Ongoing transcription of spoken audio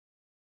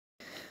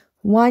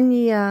1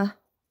 year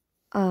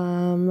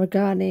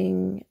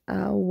regarding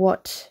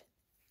what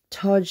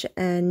Todge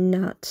and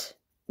Nut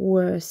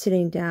were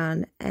sitting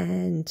down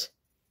and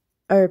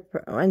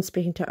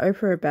speaking to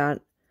Oprah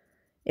about.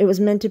 It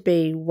was meant to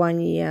be 1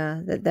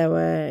 year that they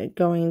were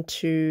going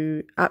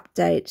to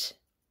update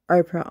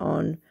Oprah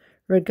on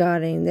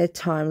regarding their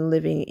time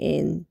living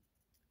in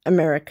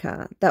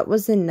America. That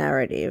was the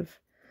narrative.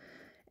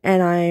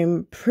 And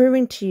I'm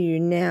proving to you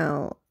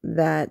now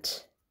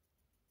that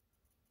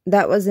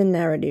that was a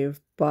narrative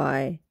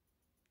by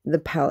the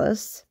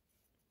palace.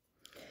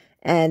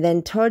 And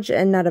then Todge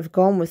and Nut have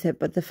gone with it,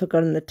 but they've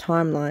forgotten the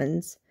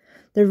timelines.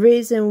 The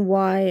reason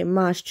why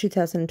March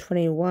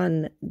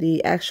 2021,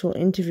 the actual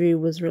interview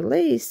was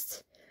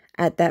released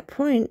at that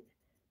point,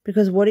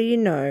 because what do you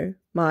know,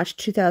 March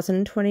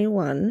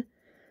 2021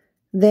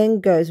 then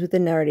goes with the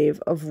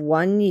narrative of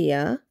 1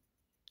 year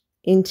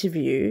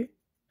interview,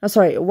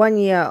 1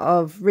 year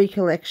of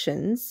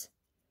recollections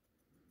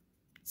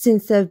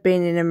since they've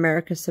been in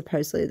America,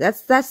 supposedly.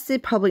 That's the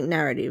public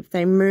narrative.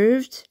 They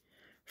moved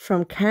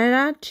from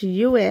Canada to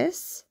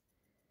US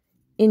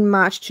in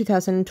March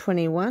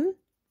 2021.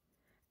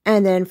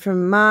 And then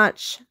from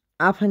March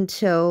up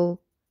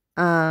until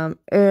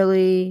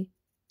early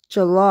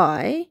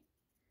July,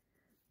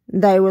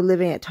 they were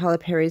living at Tyler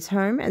Perry's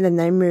home. And then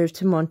they moved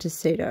to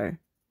Montecito,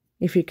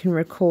 if you can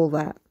recall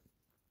that.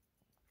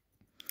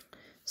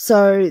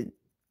 So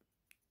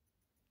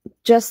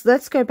just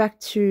let's compare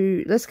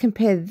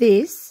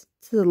this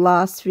to the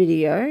last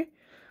video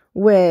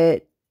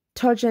where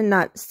Todge and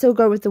Nut still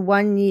go with the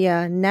 1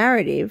 year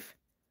narrative,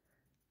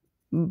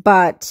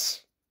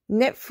 but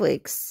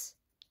Netflix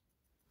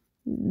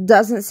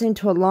doesn't seem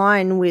to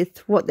align with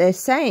what they're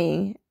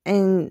saying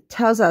and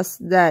tells us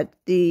that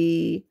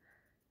the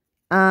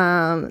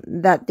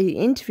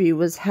interview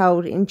was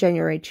held in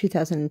January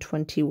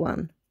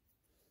 2021.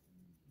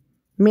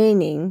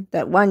 Meaning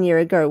that 1 year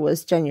ago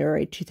was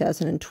January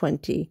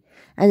 2020.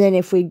 And then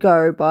if we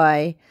go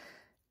by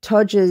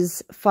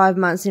Todge's 5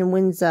 months in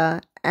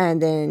Windsor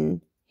and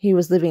then he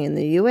was living in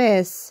the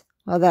US,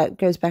 well, that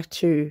goes back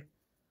to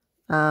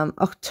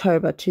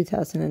October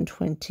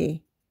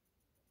 2020.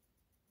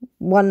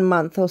 1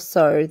 month or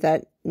so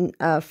that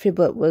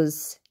Fiblet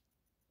was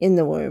in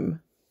the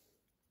womb.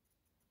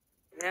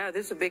 Yeah,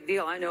 this is a big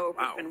deal. I know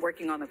Oprah's been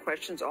working on the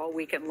questions all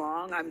weekend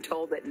long. I'm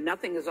told that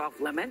nothing is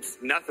off limits.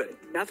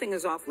 Nothing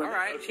is off limits.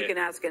 All right. She can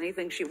ask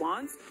anything she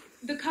wants.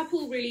 The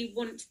couple really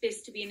want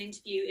this to be an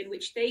interview in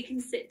which they can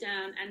sit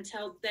down and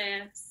tell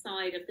their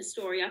side of the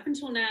story. Up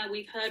until now,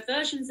 we've heard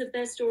versions of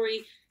their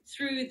story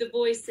through the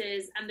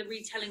voices and the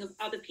retelling of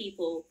other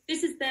people.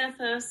 This is their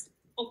first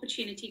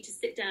opportunity to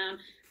sit down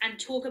and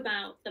talk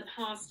about the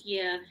past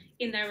year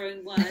in their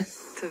own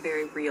words. It's a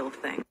very real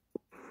thing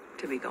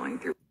to be going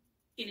through.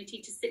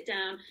 Opportunity to sit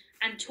down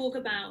and talk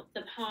about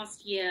the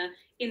past year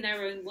in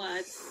their own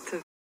words.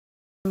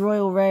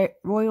 Royal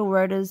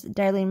Roader's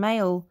Daily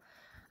Mail,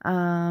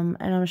 and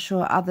I'm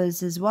sure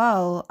others as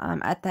well,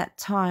 at that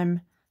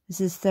time,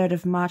 this is 3rd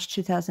of March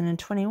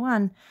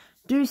 2021,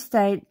 do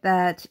state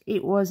that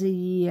it was a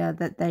year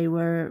that they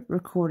were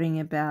recording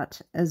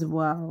about as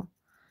well.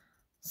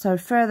 So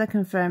further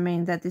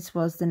confirming that this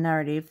was the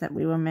narrative that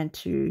we were meant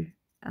to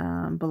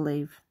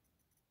believe.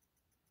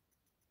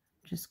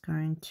 Just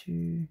going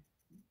to...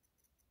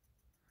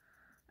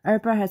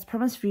 Oprah has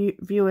promised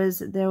viewers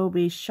there will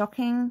be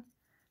shocking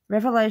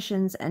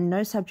revelations and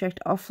no subject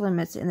off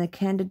limits in the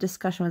candid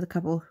discussion with the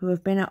couple who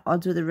have been at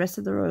odds with the rest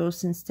of the royals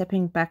since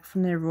stepping back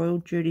from their royal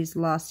duties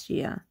last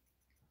year,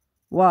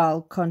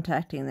 while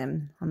contacting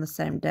them on the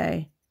same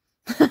day.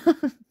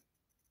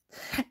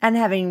 And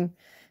having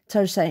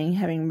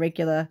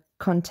regular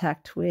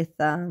contact with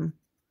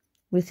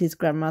his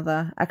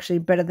grandmother, actually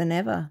better than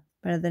ever,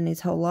 better than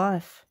his whole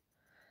life,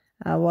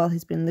 while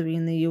he's been living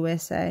in the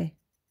USA.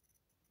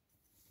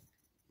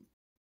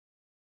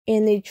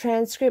 In the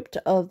transcript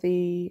of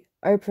the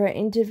Oprah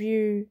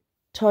interview,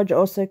 Todge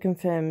also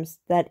confirms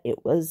that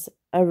it was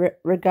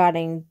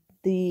regarding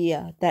the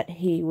year that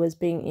he was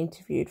being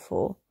interviewed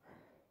for.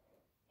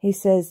 He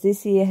says,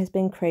 "This year has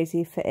been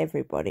crazy for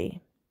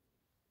everybody."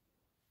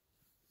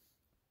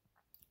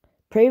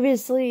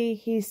 Previously,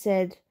 he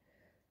said,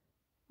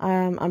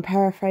 I'm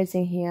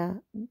paraphrasing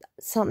here,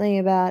 something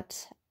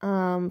about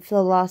for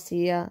the last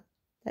year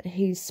that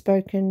he's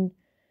been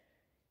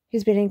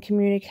in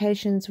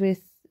communications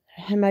with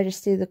Her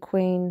Majesty the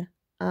Queen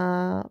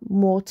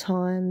more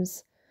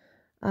times,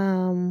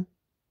 or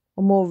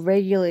more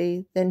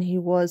regularly than he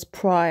was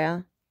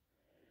prior.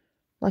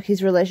 Like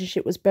his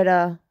relationship was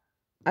better,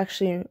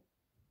 actually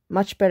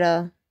much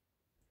better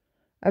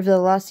over the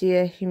last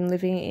year, him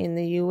living in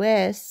the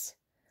US,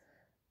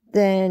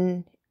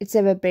 than it's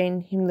ever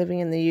been him living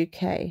in the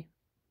UK.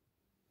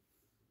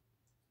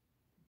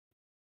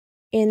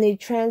 In the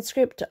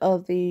transcript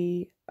of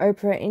the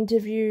Oprah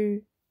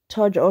interview,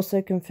 Todge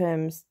also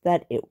confirms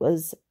that it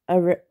was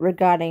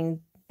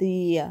regarding the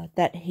year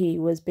that he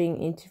was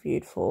being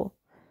interviewed for.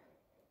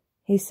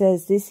 He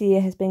says, "This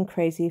year has been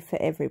crazy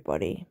for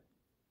everybody."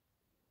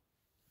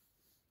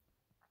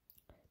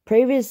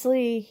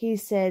 Previously, he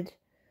said,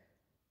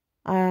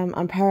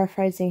 I'm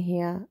paraphrasing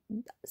here,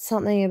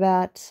 something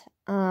about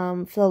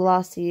for the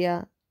last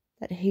year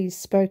that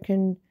he's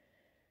been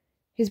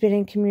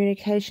in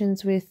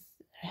communications with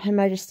Her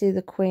Majesty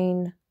the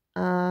Queen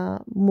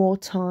more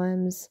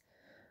times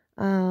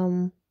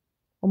or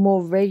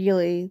more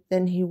regularly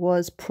than he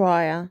was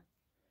prior.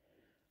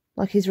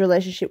 Like his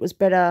relationship was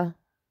better,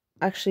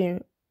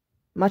 actually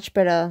much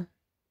better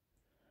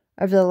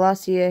over the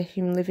last year,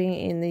 him living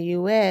in the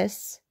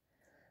US,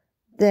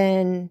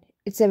 than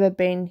it's ever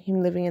been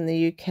him living in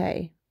the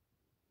UK.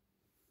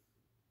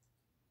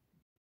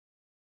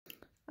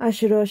 I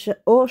should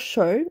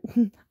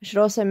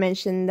also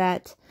mention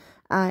that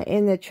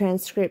in the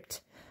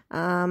transcript,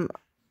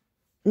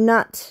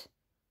 Nut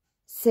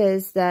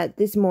says that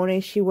this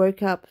morning she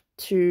woke up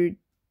to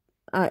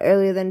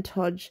earlier than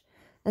Todge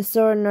and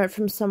saw a note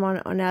from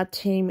someone on our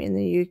team in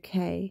the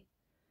UK.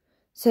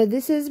 So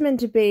this is meant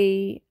to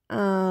be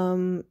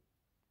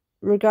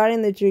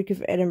regarding the Duke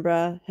of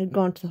Edinburgh had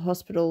gone to the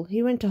hospital.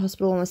 He went to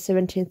hospital on the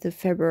 17th of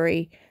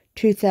February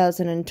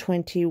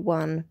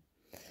 2021.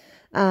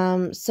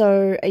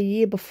 So a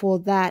year before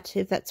that,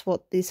 if that's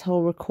what this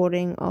whole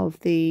recording of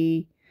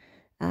the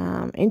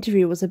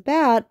interview was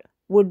about,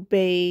 would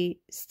be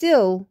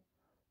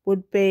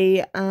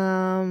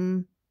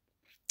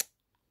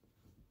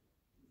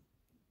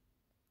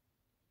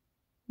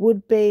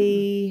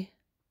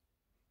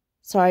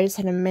sorry, I just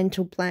had a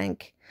mental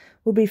blank,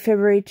 would be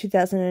February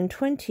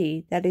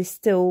 2020. That is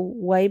still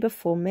way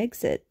before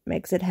Megxit.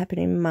 Megxit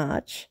happened in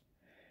March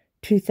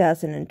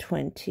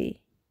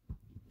 2020.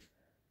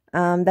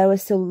 They were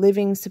still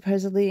living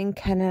supposedly in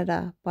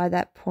Canada by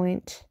that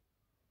point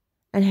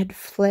and had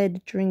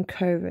fled during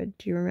COVID.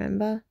 Do you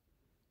remember?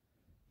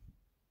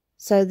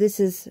 So this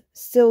is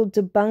still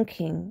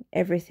debunking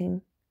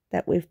everything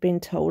that we've been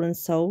told and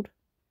sold.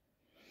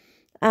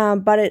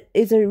 But it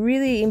is a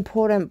really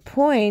important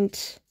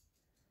point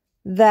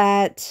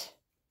that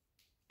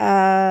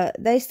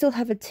they still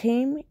have a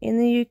team in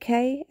the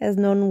UK as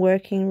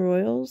non-working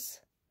royals.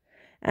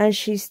 And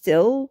she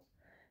still,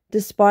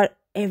 despite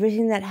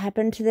everything that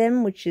happened to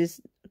them, which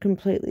is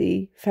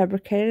completely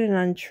fabricated and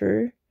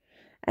untrue,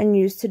 and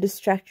used to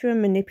distract you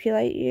and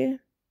manipulate you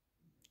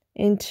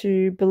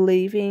into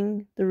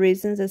believing the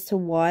reasons as to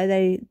why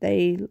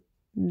they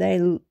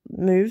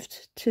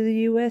moved to the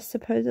US,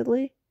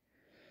 supposedly,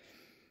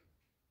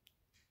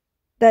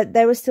 that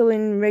they were still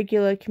in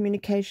regular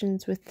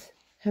communications with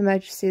Her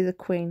Majesty the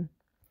Queen.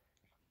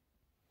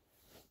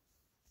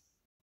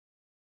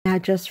 Now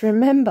just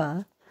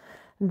remember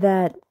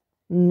that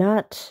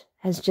Nut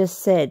has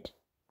just said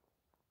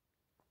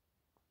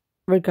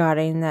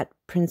regarding that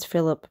Prince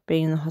Philip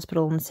being in the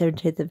hospital on the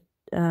 17th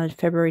of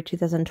February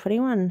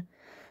 2021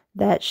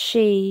 that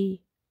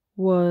she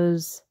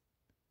was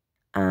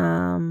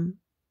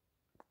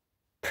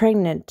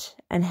pregnant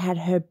and had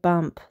her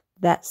bump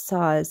that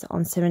size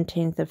on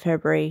 17th of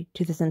February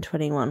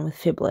 2021 with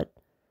Fiblet.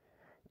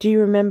 Do you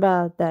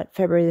remember that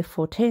February the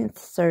 14th,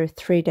 so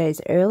 3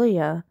 days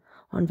earlier,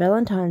 on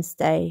Valentine's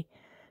Day,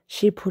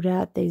 she put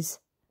out these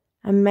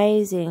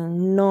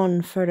amazing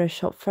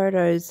non-Photoshop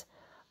photos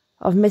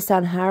of Miss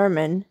Anne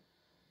Harriman,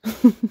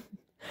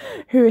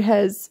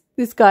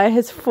 this guy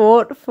has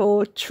fought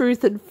for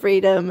truth and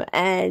freedom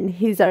and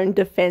his own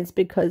defense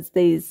because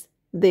these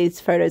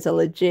photos are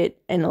legit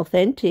and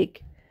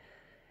authentic.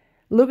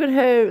 Look at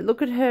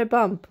her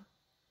bump.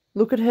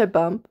 Look at her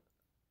bump.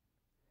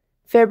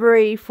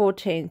 February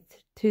 14th,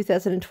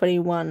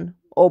 2021,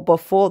 or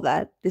before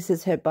that, this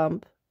is her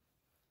bump.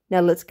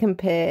 Now let's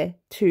compare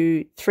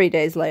to 3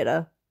 days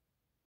later.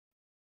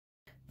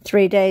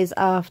 3 days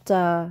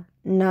after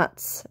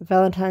Nut's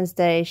Valentine's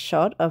Day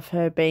shot of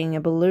her being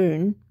a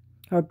balloon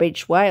or a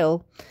beach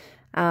whale,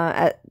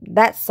 at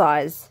that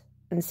size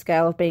and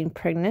scale of being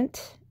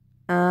pregnant,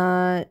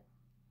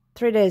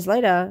 3 days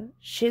later,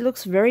 she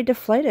looks very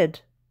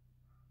deflated.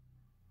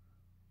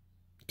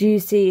 Do you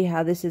see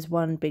how this is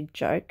one big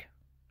joke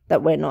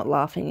that we're not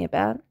laughing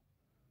about?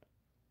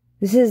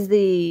 This is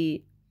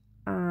the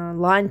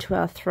line to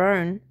our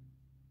throne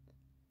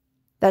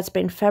that's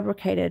been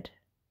fabricated.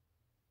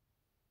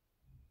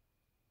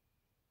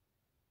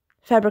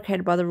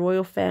 Fabricated by the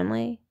royal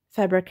family,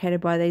 fabricated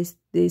by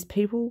these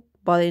people,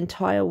 by the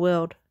entire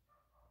world.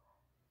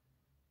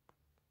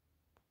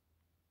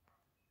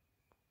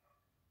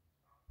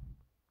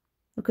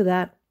 Look at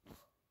that.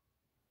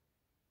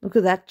 Look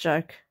at that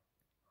joke.